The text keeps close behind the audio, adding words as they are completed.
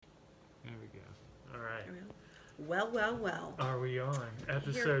go. All right. Well. Are we on?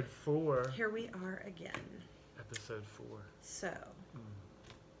 Episode 4. Here we are again. Episode 4. So,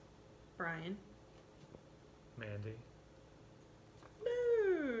 Brian. Mandy.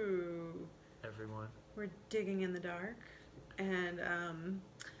 Boo! Everyone. We're digging in the dark. And,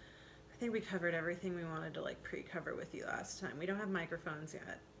 I think we covered everything we wanted to, pre-cover with you last time. We don't have microphones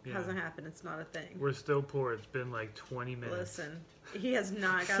yet. Yeah. Hasn't happened. It's not a thing. We're still poor. It's been 20 minutes. Listen, he has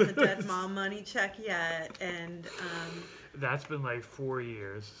not got the dead mom money check yet, and that's been 4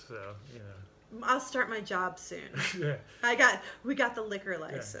 years, so I'll start my job soon. Yeah. We got the liquor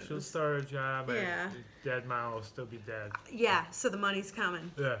license. Yeah, she'll start her job. Yeah. And dead mom will still be dead. Yeah, so the money's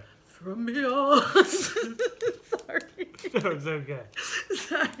coming. Yeah. From me on. Sorry. No, it's okay.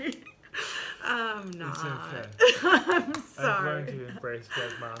 Sorry. I'm not. It's okay. I'm sorry. I've learned to embrace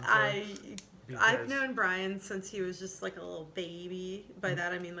dead mom. I've known Brian since he was just a little baby. By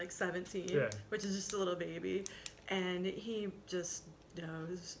that I mean 17, yeah. Which is just a little baby, and he just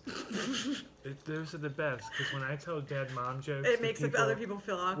knows. Those are the best, because when I tell dead mom jokes, it makes other people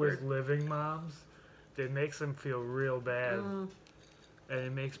feel awkward. With living moms, it makes them feel real bad. And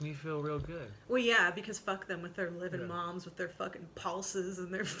it makes me feel real good. Well, yeah, because fuck them with their living moms, with their fucking pulses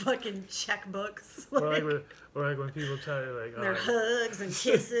and their fucking checkbooks. Or when people tell you, their hugs and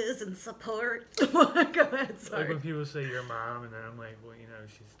kisses and support. Go ahead, sorry. When people say your mom, and then I'm like, well,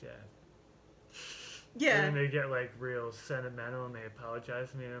 she's dead. Yeah. And then they get, real sentimental, and they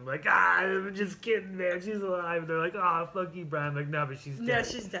apologize to me, and I'm like, I'm just kidding, man, she's alive. And they're like, fuck you, Brian. I'm like, no, but she's dead. Yeah,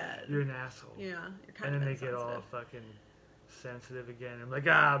 she's dead. You're an asshole. Yeah, you're kind of of And then they get all fucking sensitive again. I'm like,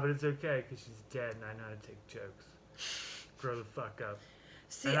 but it's okay because she's dead and I know how to take jokes. Grow the fuck up.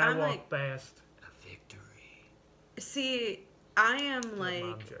 See, and I walk past a victory. See, I am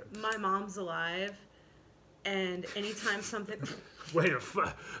my mom's alive, and anytime something. Wait a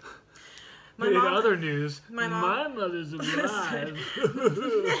fuck. In other news, my mother's alive.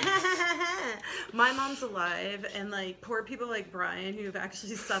 My mom's alive, and poor people like Brian who have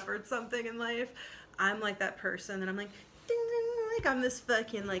actually suffered something in life. I'm that person, and I'm ding, ding, I'm this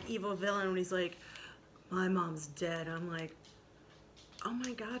fucking evil villain when he's my mom's dead. I'm oh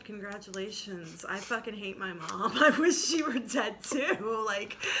my god, congratulations. I fucking hate my mom. I wish she were dead too.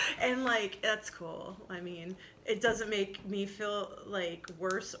 And that's cool. I mean, it doesn't make me feel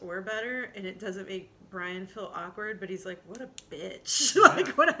worse or better, and it doesn't make Brian feel awkward, but he's what a bitch.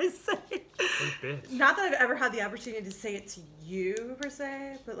 Yeah. What I say. What a bitch. Not that I've ever had the opportunity to say it to you, per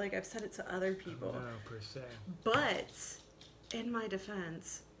se, but I've said it to other people. No, per se. But, in my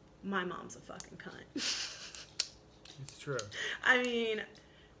defense, my mom's a fucking cunt. It's true. I mean,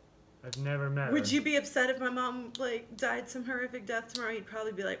 I've never met her. Would you be upset if my mom died some horrific death tomorrow? You'd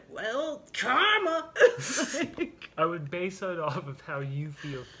probably be well, karma. I would base it off of how you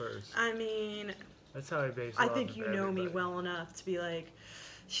feel first. I mean, that's how I base it I off think of you know everybody. me well enough to be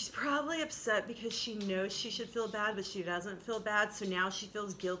she's probably upset because she knows she should feel bad, but she doesn't feel bad. So now she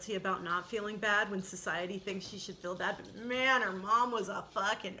feels guilty about not feeling bad when society thinks she should feel bad. But man, her mom was a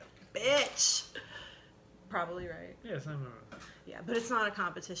fucking bitch. Probably right. Yes, I'm wrong. Yeah, but it's not a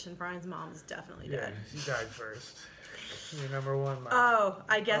competition. Brian's mom is definitely dead. Yeah, she died first. You're number one, mom. Oh,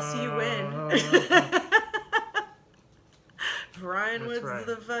 I guess you win. Brian was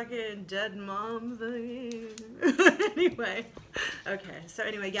the fucking dead mom thing. Anyway. Okay, so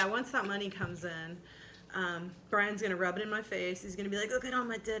yeah, once that money comes in, Brian's going to rub it in my face. He's going to be look at all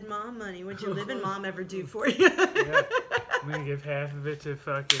my dead mom money. What'd your living mom ever do for you? Yeah. I'm going to give half of it to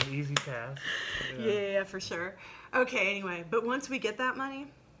fucking Easy Pass. Yeah, for sure. Okay, anyway, but once we get that money,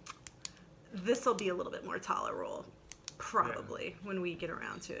 this will be a little bit more tolerable. Probably when we get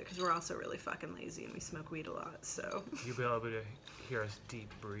around to it, because we're also really fucking lazy and we smoke weed a lot, so. You'll be able to hear us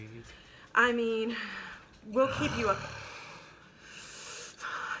deep breathe. I mean, we'll keep you up.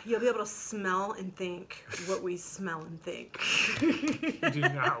 You'll be able to smell and think what we smell and think. You do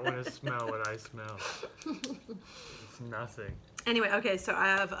not want to smell what I smell. It's nothing. Anyway, okay, so I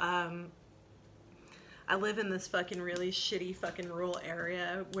have, I live in this fucking really shitty fucking rural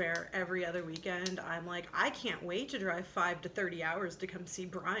area where every other weekend I'm I can't wait to drive 5 to 30 hours to come see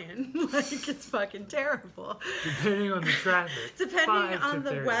Brian. It's fucking terrible. Depending on the traffic. Depending on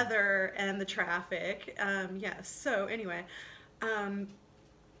the weather and the traffic. Yes. So anyway,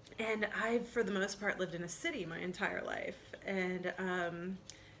 and I've, for the most part, lived in a city my entire life. And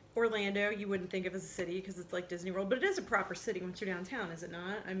Orlando, you wouldn't think of as a city because it's like Disney World, but it is a proper city once you're downtown, is it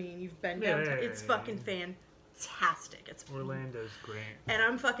not? I mean, you've been downtown. It's fucking fantastic. It's Orlando's great. And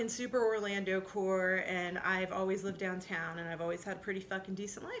I'm fucking super Orlando core, and I've always lived downtown, and I've always had a pretty fucking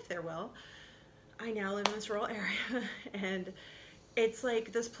decent life there. Well, I now live in this rural area, and it's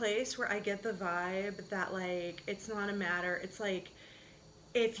like this place where I get the vibe that like it's not a matter. It's like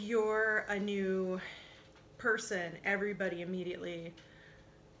if you're a new person, everybody immediately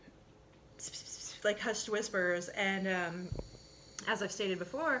like hushed whispers. And as I've stated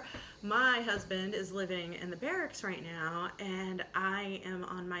before, my husband is living in the barracks right now, and I am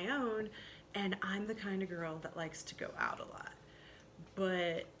on my own, and I'm the kind of girl that likes to go out a lot.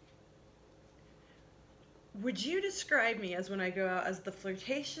 But would you describe me as, when I go out, as the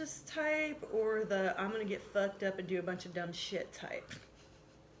flirtatious type or the I'm gonna get fucked up and do a bunch of dumb shit type?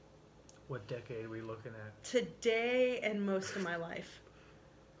 What decade are we looking at? Today and most of my life.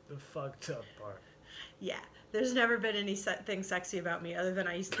 The fucked up part. Yeah, there's never been anything sexy about me other than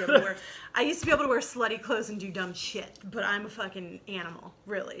I used to be able to wear. I used to be able to wear slutty clothes and do dumb shit, but I'm a fucking animal.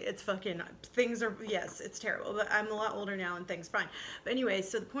 Really, it's fucking things are. Yes, it's terrible, but I'm a lot older now and things fine. But anyway,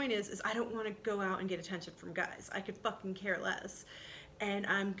 so the point is I don't want to go out and get attention from guys. I could fucking care less, and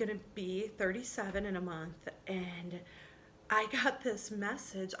I'm gonna be 37 in a month, and I got this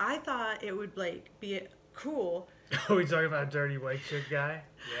message. I thought it would like be cool. Are we talking about dirty white chick guy?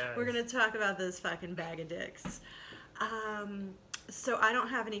 Yeah. We're going to talk about this fucking bag of dicks. So I don't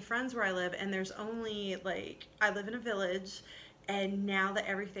have any friends where I live, and there's only, like, I live in a village, and now that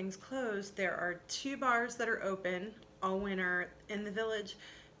everything's closed, there are 2 bars that are open all winter in the village,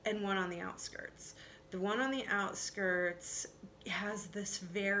 and one on the outskirts. The one on the outskirts has this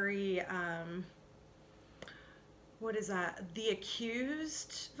very, what is that? The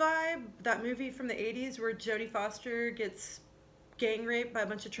Accused vibe? That movie from the 80s where Jodie Foster gets gang raped by a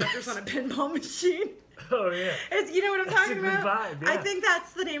bunch of truckers on a pinball machine. Oh, yeah. You know what I'm talking about? Vibe, yeah. I think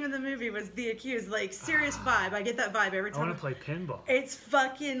that's the name of the movie, was The Accused. Like, serious vibe. I get that vibe every time. I want to play pinball. It's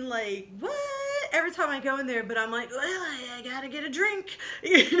fucking like, what? Every time I go in there, but I'm like, well, I gotta get a drink.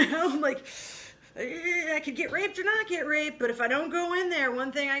 You know, I'm like, I could get raped or not get raped, but if I don't go in there,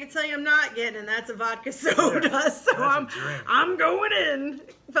 one thing I can tell you I'm not getting, and that's a vodka soda. Yeah, so that's I'm going in,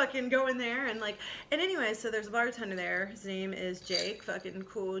 fucking going there, and like, and anyway, so there's a bartender there. His name is Jake, fucking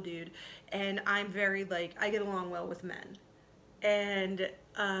cool dude, and I'm very like, I get along well with men, and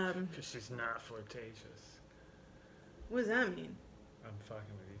Because she's not flirtatious. what does that mean? I'm fucking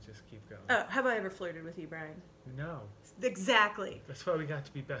with you. Just keep going. Oh, have I ever flirted with you, Brian? No. Exactly. That's why we got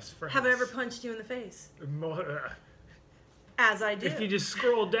to be best friends. Have I ever punched you in the face? More, As I do. if you just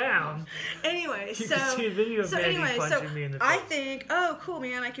scroll down, Anyway, you so can see a video of Mandy punching me in the face. I think, oh, cool,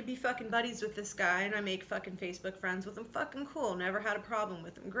 man, I could be fucking buddies with this guy, and I make fucking Facebook friends with him. Fucking cool. Never had a problem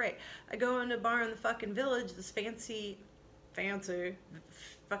with him. Great. I go into a bar in the fucking village, this fancy,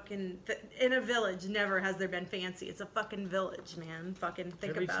 fucking, in a village, never has there been fancy. It's a fucking village, man. Fucking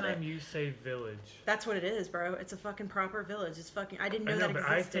think Every about it. Every time you say village. That's what it is, bro. It's a fucking proper village. It's fucking, I didn't know, that but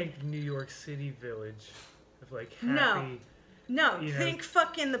existed. I think New York City village of like happy. No, you know, think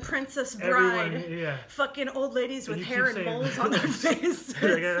fucking The Princess Bride. Everyone, yeah. Fucking old ladies with You hair keep and saying moles on their faces.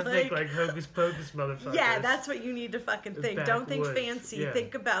 I gotta think like Hocus Pocus motherfuckers. Yeah, that's what you need to fucking think. Don't think Backwoods, fancy. yeah.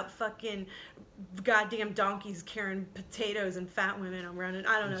 Think about fucking goddamn donkeys carrying potatoes and fat women around.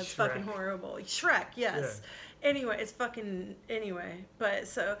 I don't know. It's Shrek. fucking horrible. Shrek, yes. Yeah. Anyway, it's fucking... Anyway. But,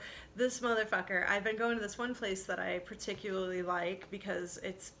 so, this motherfucker, I've been going to this one place that I particularly like because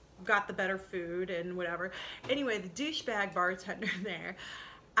it's got the better food and whatever. Anyway, the douchebag bartender there,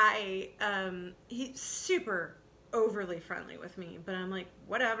 he's super overly friendly with me, but I'm like,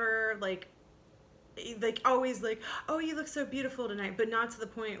 whatever, like always like, oh, you look so beautiful tonight, but not to the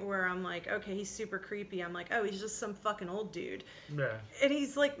point where I'm like, okay, he's super creepy. I'm like, oh, he's just some fucking old dude. Yeah. And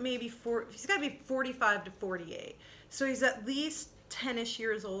he's like maybe he's got to be 45 to 48. So he's at least 10-ish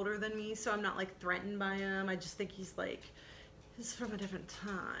years older than me, so I'm not like threatened by him. I just think he's like, this is from a different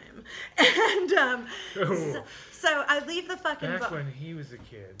time. And so I leave the fucking back when he was a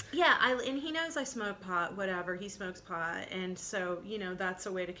kid. Yeah, and he knows I smoke pot, whatever. He smokes pot, and so, you know, that's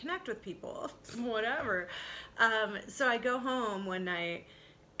a way to connect with people, whatever. So I go home one night,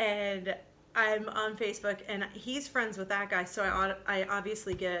 and I'm on Facebook, and he's friends with that guy, so I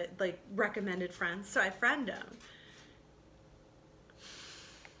obviously get, like, recommended friends, so I friend him.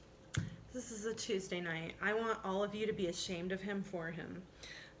 This is a Tuesday night. I want all of you to be ashamed of him for him.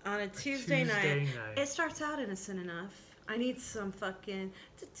 On a Tuesday night, it starts out innocent enough. I need some fucking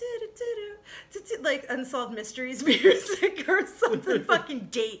like Unsolved Mysteries music or something. Fucking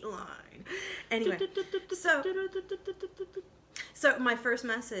Dateline. Anyway, so my first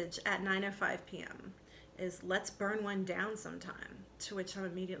message at 9:05 p.m. is let's burn one down sometime. To which I'm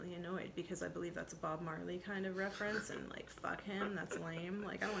immediately annoyed because I believe that's a Bob Marley kind of reference, and like, fuck him, that's lame.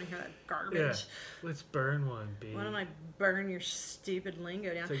 Like, I don't want to hear that garbage. Yeah, let's burn one, B. Why don't I burn your stupid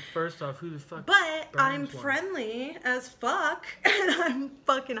lingo down? It's like, first off, who the fuck But I'm burns one? friendly as fuck, and I'm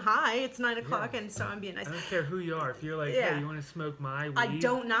fucking high. It's 9 o'clock, Yeah. and so I'm being nice. I don't care who you are. If you're like, Yeah. hey, you want to smoke my weed? I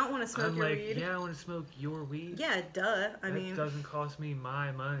don't not want to smoke I'm your like, weed. yeah, I want to smoke your weed. Yeah, duh. I That mean, doesn't cost me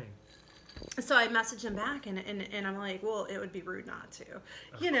my money. so I message him back, and I'm like, well, it would be rude not to,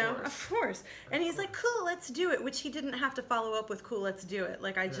 of course. And he's like, cool, let's do it, which he didn't have to follow up with, cool, let's do it.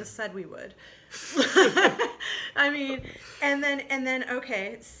 Like, I just said we would. I mean, and then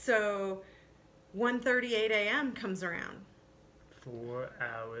okay, so 1:38 a.m. comes around. 4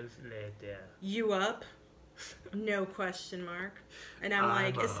 hours later. You up? No question mark. And I'm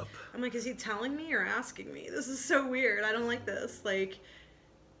like, up. is he telling me or asking me? This is so weird. I don't like this. Like,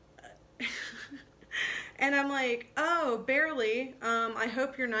 and I'm like, oh, barely. I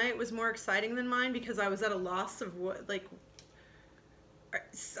hope your night was more exciting than mine because I was at a loss of what, like,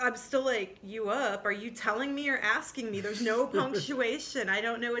 I'm still like, you up? Are you telling me or asking me? There's no punctuation. I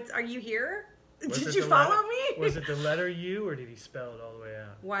don't know. Are you here? Did you follow me? Was it the letter U or did he spell it all the way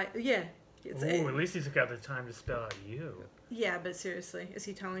out? Why? Yeah. Ooh, at least he took out the time to spell out U. Yeah, but seriously, is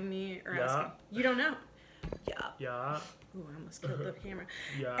he telling me or Yeah. asking? You don't know. Yeah. Yeah. Ooh, I almost killed the camera.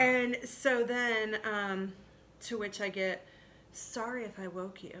 Yeah. And so then, to which I get, sorry if I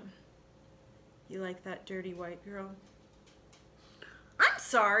woke you. You like that dirty white girl? I'm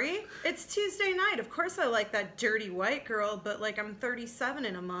sorry. It's Tuesday night. Of course I like that dirty white girl, but like I'm 37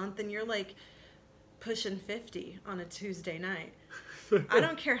 in a month and you're like pushing 50 on a Tuesday night. I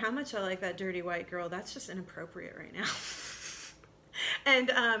don't care how much I like that dirty white girl. That's just inappropriate right now.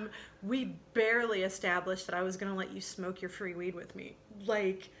 And we barely established that I was going to let you smoke your free weed with me.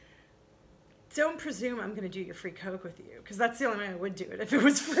 Like, don't presume I'm going to do your free coke with you, because that's the only way I would do it if it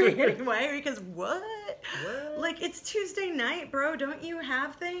was free anyway, because what? Like, it's Tuesday night, bro. Don't you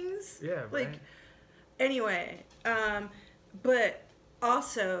have things? Yeah, right. Like, anyway, but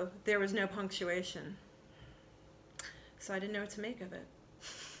also there was no punctuation. So I didn't know what to make of it.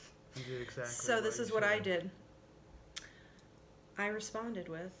 You did exactly So this you is what I should. did. I responded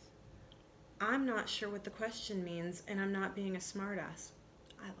with, I'm not sure what the question means, and I'm not being a smartass.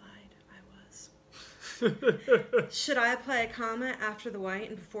 I lied. I was. Should I apply a comma after the white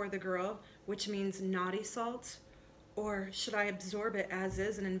and before the girl, which means naughty salt? Or should I absorb it as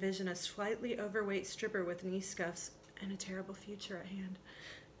is and envision a slightly overweight stripper with knee scuffs and a terrible future at hand?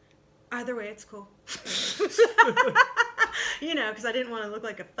 Either way, it's cool. You know, because I didn't want to look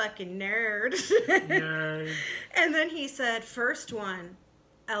like a fucking nerd. Nerd. And then he said, first one,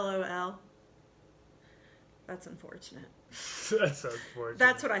 LOL. That's unfortunate. That's unfortunate.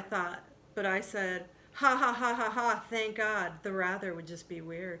 That's what I thought. But I said, ha ha ha ha ha, thank God. The rather would just be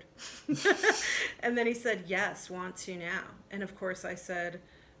weird. And then he said, yes, want to now. And of course I said,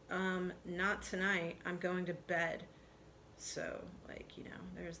 not tonight. I'm going to bed. So, like, you know,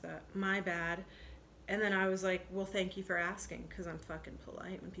 there's that. My bad. And then I was like, well, thank you for asking, because I'm fucking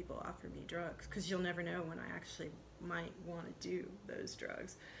polite when people offer me drugs, because you'll never know when I actually might want to do those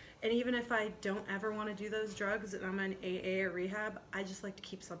drugs. And even if I don't ever want to do those drugs and I'm in AA or rehab, I just like to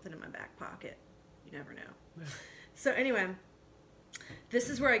keep something in my back pocket. You never know. Yeah. So anyway, this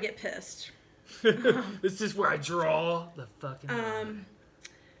is where I get pissed. This is where I draw the fucking line.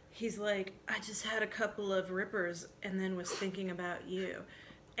 He's like, I just had a couple of rippers and then was thinking about you.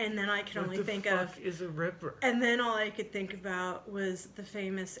 And then I could only think What the of... fuck is a ripper? And then all I could think about was the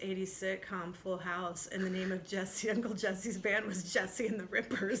famous 80s sitcom Full House, and the name of Uncle Jesse's band was Jesse and the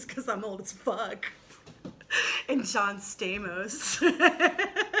Rippers, because I'm old as fuck. And John Stamos.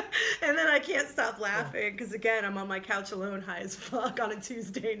 And then I can't stop laughing, because again, I'm on my couch alone, high as fuck, on a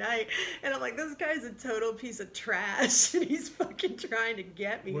Tuesday night. And I'm like, this guy's a total piece of trash, and he's fucking trying to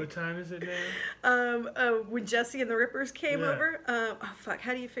get me. What time is it now? When Jesse and the Rippers came Yeah. over, oh fuck,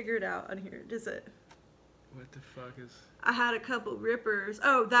 how do you figure it out on here? Does it... What the fuck is... I had a couple rippers.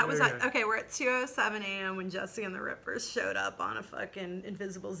 Oh, that was Yeah. okay. We're at 2:07 a.m. when Jesse and the Rippers showed up on a fucking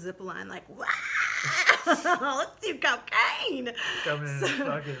invisible zip line. Like, wow, let's do cocaine. Coming in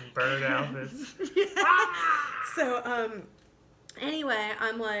fucking bird outfits. So, anyway,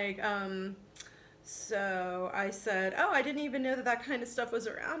 I'm like, so I said, oh, I didn't even know that kind of stuff was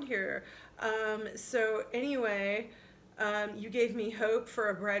around here. So anyway, you gave me hope for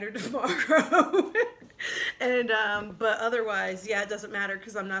a brighter tomorrow. And, but otherwise, yeah, it doesn't matter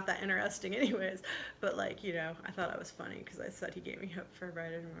because I'm not that interesting anyways. But like, you know, I thought I was funny because I said he gave me hope for a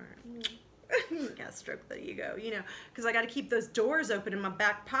brighter tomorrow. Gotta stroke the ego, you know, because I got to keep those doors open in my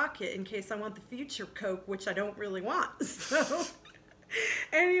back pocket in case I want the future coke, which I don't really want. So,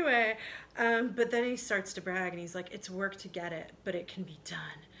 Anyway, but then he starts to brag and he's like, it's work to get it, but it can be done.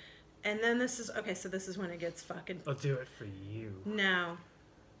 And then this is, okay, so this is when it gets fucking... I'll do it for you. No.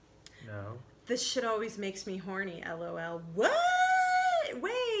 No? This shit always makes me horny, LOL. What?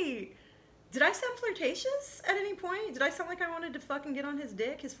 Wait. Did I sound flirtatious at any point? Did I sound like I wanted to fucking get on his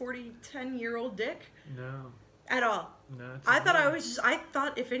dick, his 10-year-old dick? No. At all. No. I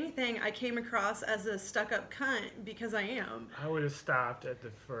thought if anything, I came across as a stuck-up cunt because I am. I would have stopped at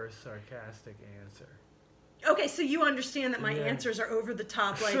the first sarcastic answer. Okay, so you understand that my answers are over the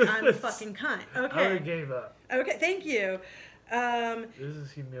top, like I'm a fucking cunt. Okay. I would have gave up. Okay, thank you. This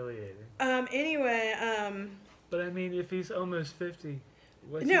is humiliating. Anyway, But I mean, if he's almost 50,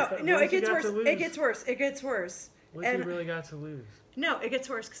 it gets worse. It gets worse. It gets worse. What's he really got to lose? No, it gets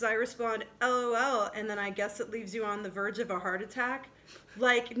worse because I respond, LOL, and then I guess it leaves you on the verge of a heart attack.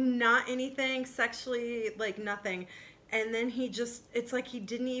 Like, not anything sexually, like, nothing. And then it's like he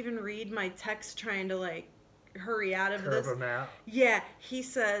didn't even read my text trying to, like, hurry out of this. Curve him out. Yeah, he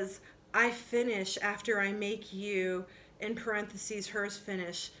says, I finish after I make you, in parentheses, hers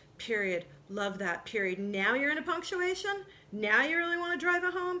finish, period. Love that, period. Now you're in a punctuation? Now you really want to drive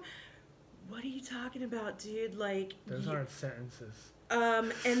it home? What are you talking about, dude? Like, those aren't sentences.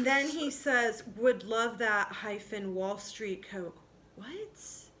 And then he says, would love that Wall Street Coke. What?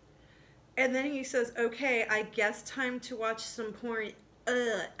 And then he says, okay, I guess time to watch some porn.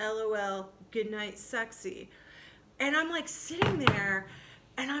 LOL, good night, sexy. And I'm like sitting there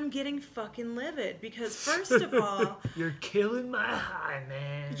and I'm getting fucking livid because first of all... You're killing my high,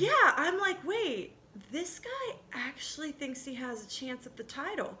 man. Yeah, I'm like, wait, this guy actually thinks he has a chance at the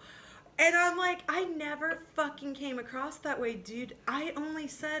title. And I'm like, I never fucking came across that way, dude. I only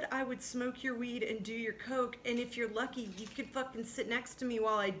said I would smoke your weed and do your coke, and if you're lucky, you could fucking sit next to me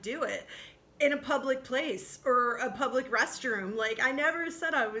while I do it in a public place or a public restroom. Like, I never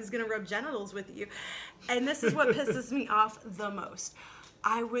said I was gonna rub genitals with you. And this is what pisses me off the most.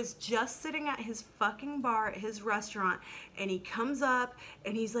 I was just sitting at his fucking bar at his restaurant, and he comes up,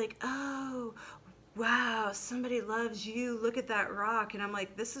 and he's like, oh... wow, somebody loves you, look at that rock. And I'm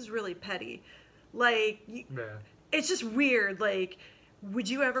like, this is really petty. Like, It's just weird. Like, would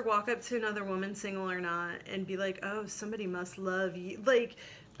you ever walk up to another woman, single or not, and be like, oh, somebody must love you? Like,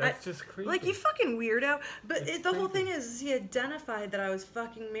 that's just creepy. Like, you fucking weirdo. But the whole thing is he identified that I was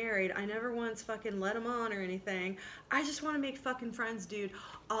fucking married. I never once fucking let him on or anything. I just want to make fucking friends, dude.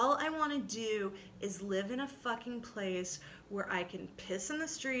 All I want to do is live in a fucking place where I can piss in the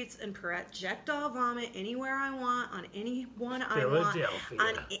streets and projectile vomit anywhere I want, on anyone I want,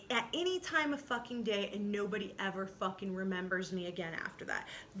 at any time of fucking day, and nobody ever fucking remembers me again after that.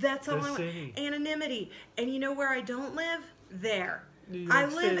 That's all I want. Anonymity. And you know where I don't live? There. I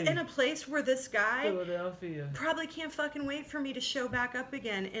live in a place where this guy Philadelphia probably can't fucking wait for me to show back up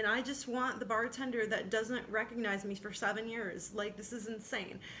again, and I just want the bartender that doesn't recognize me for 7 years. Like, this is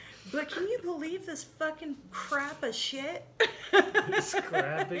insane. But can you believe this fucking crap of shit? This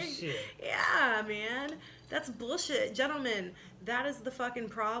crap of shit. Yeah, man. That's bullshit. Gentlemen, that is the fucking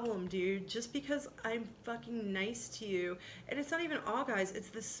problem, dude. Just because I'm fucking nice to you, and it's not even all guys, it's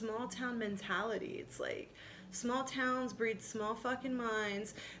the small town mentality. It's like... small towns breed small fucking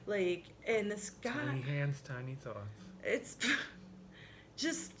minds, like, and this guy... Tiny hands, tiny thoughts. It's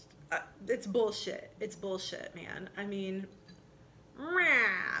just... it's bullshit. It's bullshit, man. I mean...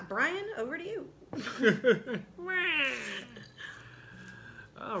 Brian, over to you.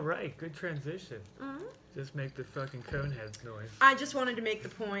 All right, good transition. Mm-hmm. Just make the fucking coneheads noise. I just wanted to make the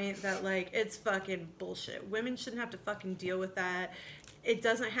point that, like, it's fucking bullshit. Women shouldn't have to fucking deal with that. It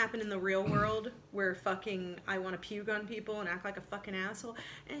doesn't happen in the real world where fucking I want to puke on people and act like a fucking asshole.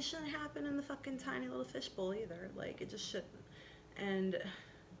 And it shouldn't happen in the fucking tiny little fishbowl either. Like, it just shouldn't. And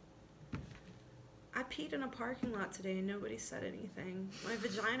I peed in a parking lot today and nobody said anything. My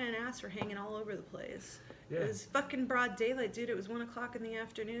vagina and ass were hanging all over the place. Yeah. It was fucking broad daylight, dude. It was 1 o'clock in the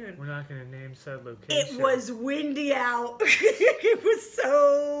afternoon. We're not going to name said location. It was windy out. It was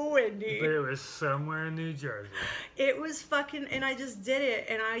so windy. But it was somewhere in New Jersey. It was fucking, and I just did it,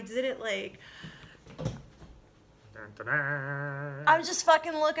 and I did it like... Dun, dun, dun. I'm just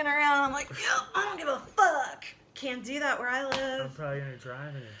fucking looking around. I'm like, I don't give a fuck. Can't do that where I live. I'm probably going to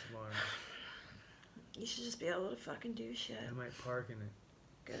drive in it tomorrow. You should just be able to fucking do shit. I might park in it.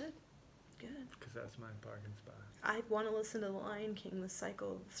 Good. Good. Because that's my parking spot. I want to listen to The Lion King, the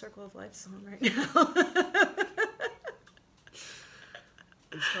Circle of Life song right now.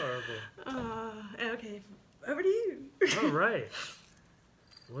 It's horrible. Okay. Over to you. All right.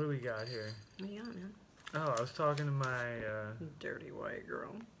 What do we got here? What do you got, man? Oh, I was talking to my... dirty white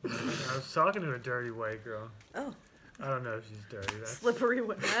girl. I was talking to a dirty white girl. Oh. I don't know if she's dirty. That's, Slippery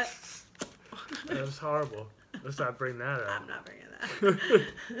wet. that was horrible. Let's not bring that up. I'm not bringing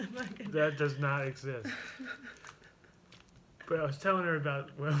that. That does not exist. But I was telling her about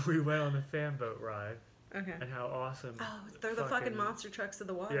when we went on the fan boat ride Okay. and how awesome. Oh, they're the fucking monster trucks of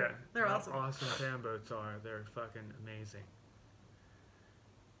the water. Yeah, They're how awesome. awesome fan boats are. They're fucking amazing.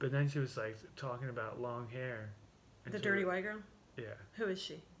 But then she was like talking about long hair. And The she dirty was- white girl? Yeah, Who is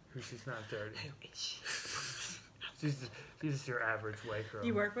she? who she's not dirty. Who is she? She's just your average white girl.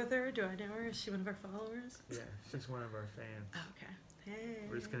 You work with her? Do I know her? Is she one of our followers? Yeah, she's one of our fans. Oh, okay. Hey.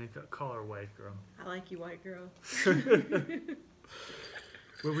 We're just gonna call her white girl. I like you, white girl.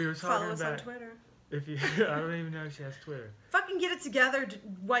 Well, we were Follow talking us on about Twitter. if you. I don't even know if she has Twitter. Fucking get it together,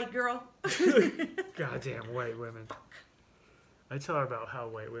 white girl. Goddamn white women. I tell her about how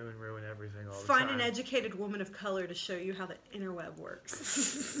white women ruin everything all the Find time. an educated woman of color to show you how the interweb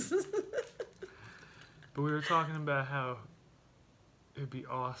works. But we were talking about how it'd be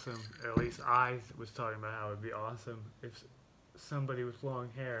awesome, at least I was talking about how it'd be awesome if somebody with long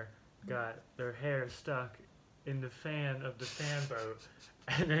hair got their hair stuck in the fan of the fan boat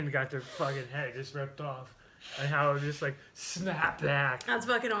and then got their fucking head just ripped off and how it would just like snap back That's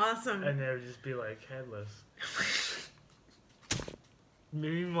fucking awesome. and they would just be like headless.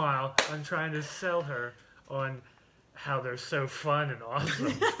 Meanwhile, I'm trying to sell her on how they're so fun and awesome.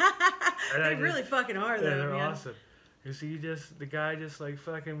 And They really fucking are, though, yeah, they're man. awesome. Cause the guy just like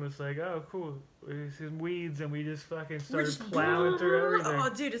fucking was like, oh cool, there's some weeds, and we just fucking started plowing through everything. Oh,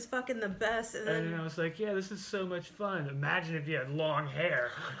 dude, it's fucking the best. And And then I then, was like, yeah, this is so much fun. Imagine if you had long hair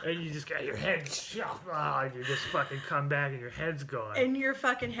and you just got your head chopped, and you just fucking come back and your head's gone. and your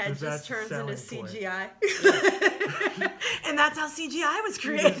fucking head 'Cause just that's turns the into selling CGI. And that's how CGI was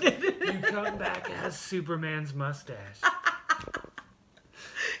created. You come back as Superman's mustache.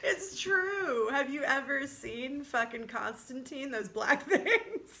 It's true. Have you ever seen fucking Constantine, those black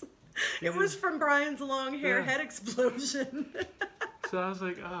things? It was from Brian's long hair Yeah. head explosion. So I was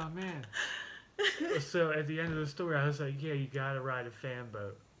like, oh man. So at the end of the story, I was like, yeah, you gotta ride a fan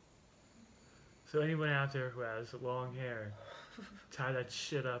boat. So anyone out there who has long hair, tie that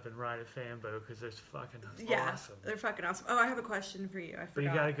shit up and ride a fan boat because it's fucking Yeah, awesome. they're fucking awesome. Oh, I have a question for you. I But you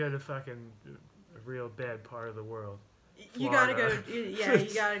forgot. gotta go to fucking a real bad part of the world. You gotta go. Florida. Yeah,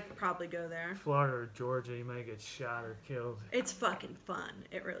 you gotta probably go there. Florida or Georgia, you might get shot or killed. It's fucking fun.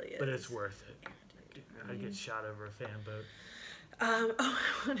 It really is. But it's worth it. Yeah, dude. I'd get shot over a fan boat. Oh,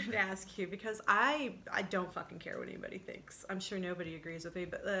 I wanted to ask you because I don't fucking care what anybody thinks. I'm sure nobody agrees with me.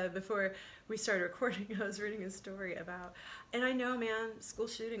 But before we started recording, I was reading a story about, and I know, man, school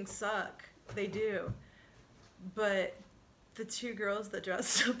shootings suck. They do. But the two girls that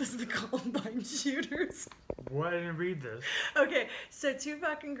dressed up as the Columbine shooters. Why didn't I read this? Okay, so two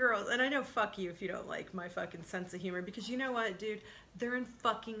fucking girls, and I know fuck you if you don't like my fucking sense of humor, because you know what, dude? They're in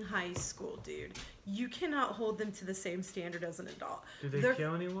fucking high school, dude. You cannot hold them to the same standard as an adult. Did they They're-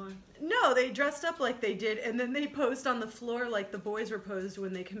 kill anyone? No, they dressed up like they did, and then they posed on the floor like the boys were posed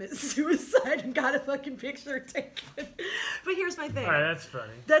when they commit suicide and got a fucking picture taken. But here's my thing. Alright, that's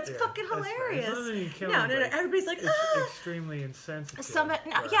funny. That's Yeah, fucking that's funny. hilarious. It's not that you kill No, no, anybody. everybody's like, It's ah! extremely insensitive.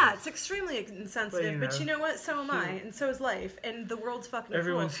 Yeah, it's extremely insensitive, But, but you know what? So am I, humor- and so is life, and the world's fucking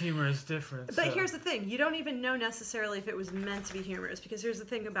Everyone's cool. humor is different. But so. here's the thing: you don't even know necessarily if it was meant to be humorous, because here's the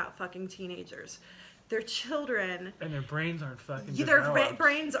thing about fucking teenagers: they're children. And their brains aren't fucking Their developed.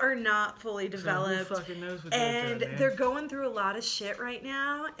 brains are not fully So who developed. fucking knows what they're And doing, man? they're going through a lot of shit right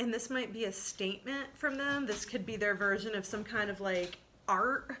now, and this might be a statement from them. This could be their version of some kind of like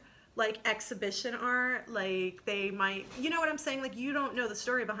art, like exhibition art. Like they might, you know what I'm saying? Like you don't know the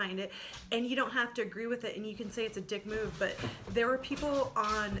story behind it, and you don't have to agree with it, and you can say it's a dick move. But there were people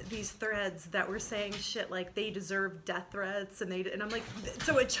on these threads that were saying shit like they deserve death threats, and I'm like,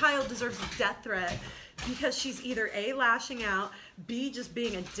 so a child deserves a death threat because she's either A, lashing out, B, just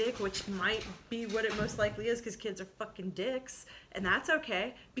being a dick, which might be what it most likely is because kids are fucking dicks, and that's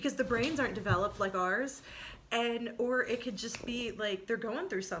okay because the brains aren't developed like ours. And or it could just be like they're going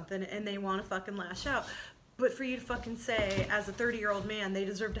through something and they want to fucking lash out. But for you to fucking say as a 30-year-old man they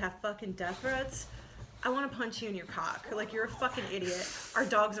deserve to have fucking death threats, I want to punch you in your cock. Like you're a fucking idiot. Our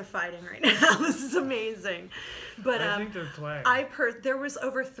dogs are fighting right now. This is amazing. But I think they're playing. there was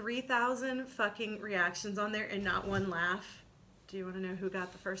over 3,000 fucking reactions on there and not one laugh. Do you want to know who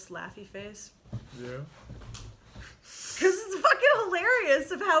got the first laughy face? Yeah. Because it's fucking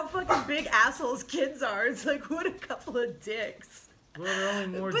hilarious of how fucking big assholes kids are. It's like, what a couple of dicks. Well, they're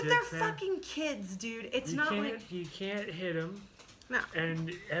only more But dicks, they're man. fucking kids, dude. It's You not can't, like... you can't hit them. No.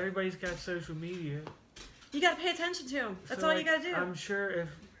 And everybody's got social media. You gotta pay attention to them. That's So, all like, you gotta do. I'm sure if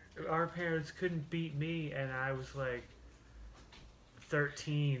our parents couldn't beat me, and I was like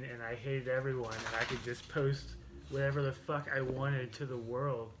 13, and I hated everyone, and I could just post whatever the fuck I wanted to the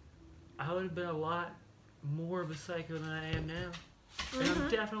world, I would have been a lot more of a psycho than I am now. And I'm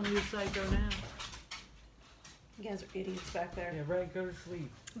definitely a psycho now. You guys are idiots back there. Yeah, right, go to sleep.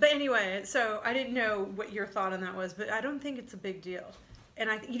 But anyway, so I didn't know what your thought on that was, but I don't think it's a big deal. And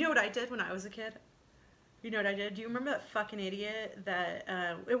you know what I did when I was a kid? You know what I did? Do you remember that fucking idiot that,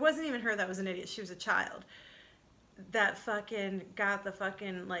 it wasn't even her that was an idiot, she was a child, that fucking got the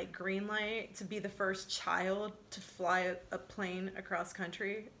fucking, like, green light to be the first child to fly a plane across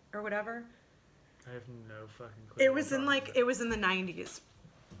country or whatever? I have no fucking clue. It was in, like, it was in the 90s.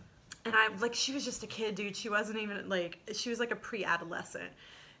 And she was just a kid, dude. She wasn't even, like, she was, like, a pre-adolescent.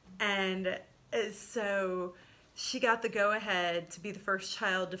 And so she got the go-ahead to be the first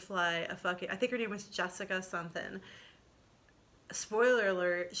child to fly a fucking, I think her name was Jessica something. Spoiler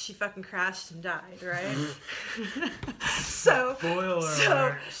alert, she fucking crashed and died, right? Spoiler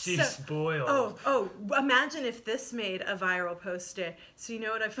alert, she's spoiled. Oh, imagine if this made a viral post today. So you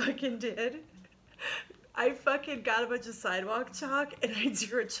know what I fucking did? I fucking got a bunch of sidewalk chalk and I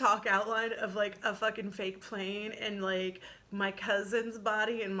drew a chalk outline of like a fucking fake plane and like my cousin's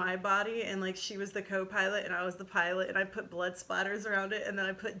body and my body, and like she was the co-pilot and I was the pilot, and I put blood splatters around it, and then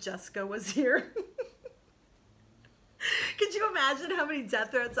I put Jessica was here. Could you imagine how many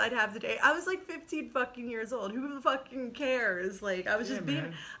death threats I'd have today? I was like 15 fucking years old. Who fucking cares? Like I was just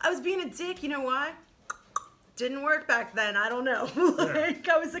I was being a dick. You know why? Didn't work back then. I don't know. Like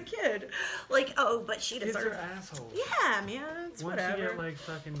I was a kid. Like, oh, but she deserved. Kids are assholes. Yeah, man. It's Once whatever. you get like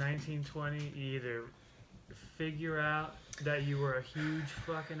fucking 19, 20, you either figure out that you were a huge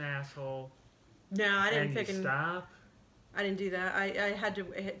fucking asshole. No, I didn't and fucking you stop. I didn't do that. I had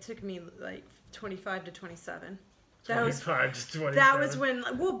to. It took me like 25 to 27. That was 25 to 27. That was when.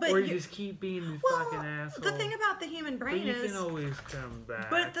 Well, but or you just keep being the fucking asshole. The thing about the human brain but you is. can always come back.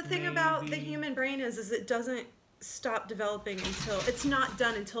 But the thing about the human brain is it doesn't stop developing until it's not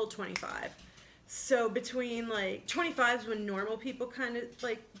done until 25. So between like 25 is when normal people kind of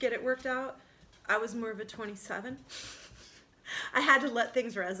like get it worked out. I was more of a 27. I had to let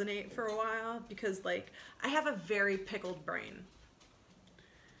things resonate for a while because like I have a very pickled brain.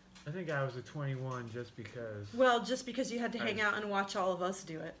 I think I was a 21 just because. Well, just because you had to hang out and watch all of us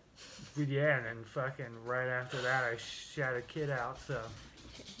do it. Yeah, and then fucking right after that I shot a kid out, so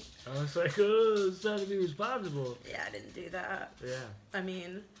I was like, oh, it's time to be responsible. Yeah, I didn't do that. Yeah. I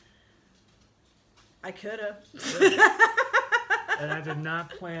mean, I could have. Yeah. And I did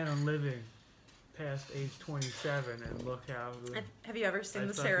not plan on living past age 27, and look how have you ever seen I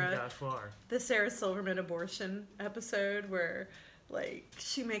the Sarah Silverman abortion episode where like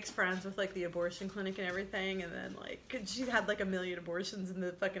she makes friends with like the abortion clinic and everything, and then like she had like 1 million abortions in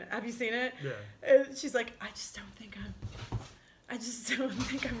the fucking, have you seen it? Yeah. And she's like, I just don't think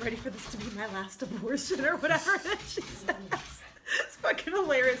I'm ready for this to be my last abortion or whatever that she says. It's fucking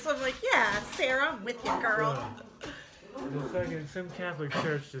hilarious. I'm like, yeah, Sarah, I'm with you, girl. Some Catholic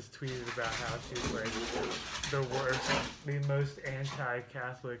church just tweeted about how she's like the worst, the most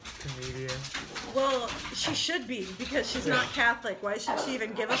anti-Catholic comedian. Well, she should be, because she's not Catholic. Why should she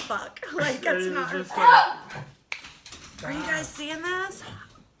even give a fuck? Like, that's not her. Are you guys seeing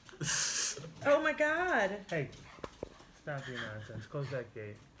this? Oh my god. Hey, stop being nonsense. Close that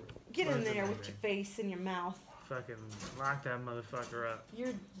gate. Get in there with your face in your mouth. Fucking lock that motherfucker up.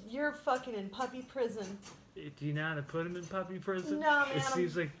 You're fucking in puppy prison. Do you know how to put him in puppy prison? No, man. It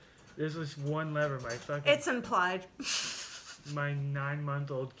seems like there's this one lever. It's implied. My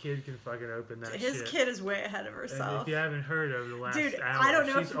 9-month-old kid can fucking open that shit. His kid is way ahead of herself. And if you haven't heard over the last hour, I don't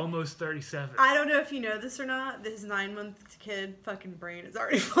know she's almost 37. I don't know if you know this or not. His 9-month kid fucking brain is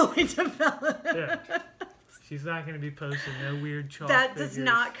already fully developed. Yeah. She's not going to be posting no weird chalk That figures. does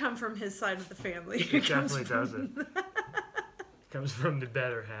not come from his side of the family. It definitely doesn't. It comes from the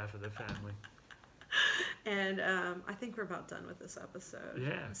better half of the family. And I think we're about done with this episode.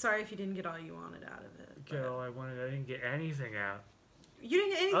 Yeah. Sorry if you didn't get all you wanted out of it. Get all I wanted. I didn't get anything out. You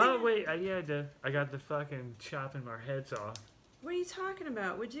didn't get anything? Oh, wait. Yeah, I did. I got the fucking chopping our heads off. What are you talking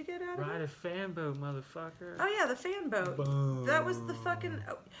about? What'd you get out of it? Ride a fan boat, motherfucker. Oh, yeah, the fan boat. Boom. That was the fucking...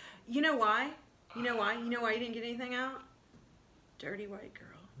 Oh, you know why? You know why? You know why you didn't get anything out? Dirty white girl.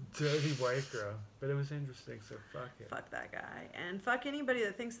 Dirty white girl. But it was interesting, so fuck it. Fuck that guy. And fuck anybody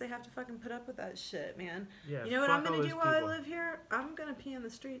that thinks they have to fucking put up with that shit, man. Yeah, you know what I'm gonna do while I live here? I'm gonna pee in the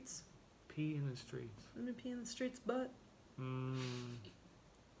streets. Pee in the streets. I'm gonna pee in the streets, butt. All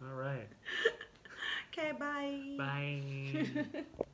right. Okay, bye. Bye.